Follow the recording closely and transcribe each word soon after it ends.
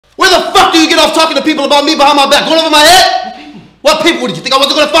fuck do you get off talking to people about me behind my back? Going over my head? What people? Did you think I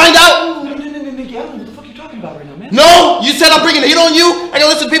wasn't gonna find out? Nicky, I don't know what the fuck you're talking about right now, man. No, you said I'm bringing heat on you. I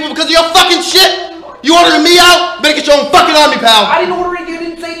gotta listen to people because of your fucking shit. You ordering me out? Better get your own fucking army, pal. I didn't order anything. I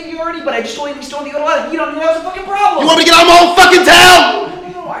didn't say anything already, but I just told you he's told you got a lot of heat on you. That was a fucking problem. You want me to get out of my own fucking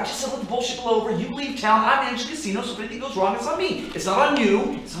town? No. I just said let the bullshit blow over. You leave town. I manage the casino, so if anything goes wrong, it's on me. It's not on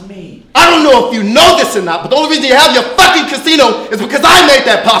you. It's on me. I don't know if you know this or not, but the only reason you have your fucking casino is because I made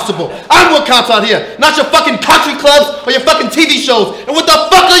that possible. I'm what counts out here, not your fucking country clubs or your fucking TV shows. And what the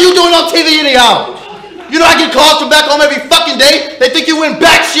fuck are you doing on TV anyhow? You know I get calls from back home every fucking day. They think you win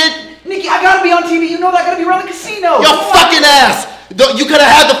back shit. Nicky, I gotta be on TV. You know that. I gotta be around the casino. Your fucking ass. You could have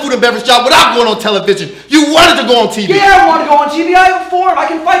had the food and beverage job without going on television. You wanted to go on TV. Yeah, I want to go on TV. I have a form. I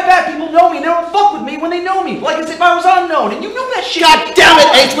can fight back. People know me. They don't fuck with me when they know me. Like as if I was unknown. And you know that shit. God damn it,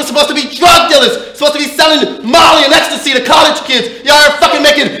 H. We're supposed to be drug dealers. Supposed to be selling Molly and ecstasy to college kids. Y'all are fucking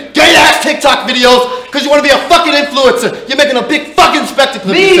making gay-ass TikTok videos because you want to be a fucking influencer. You're making a big fucking spectacle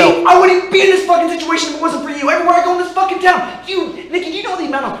of yourself. I wouldn't even be in this fucking situation if it wasn't for you. Everywhere I go in this fucking town. Nicky, do you know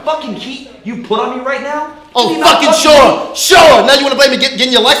the amount of fucking heat you put on me right now? Oh, fucking sure. Sure. Now you want to blame me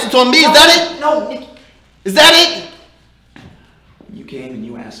getting your license on me? Is that it? No, Nicky. Is that it? You came and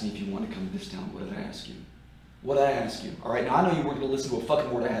you asked me if you want to come to this town. What did I ask you? What did I ask you? All right, now I know you weren't going to listen to a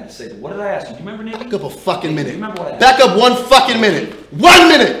fucking word I had to say, but what did I ask you? Do you remember, Nicky? Back up a fucking minute. Remember what I asked? Back up one fucking minute. 1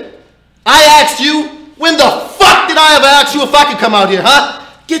 minute. I asked you, when the fuck did I ever ask you if I could come out here, huh?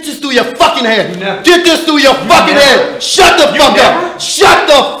 Get this through your fucking head. Get this through your fucking head. Shut the fuck up. Shut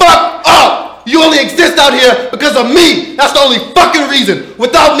the fuck up. You only exist out here because of me. That's the only fucking reason.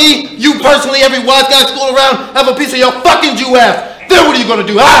 Without me, you personally, every wise guy school around, have a piece of your fucking Jew ass. Then what are you gonna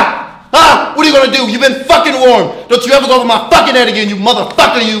do, huh? Huh? What are you gonna do? You've been fucking warned. Don't you ever go over my fucking head again, you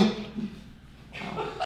motherfucker, you.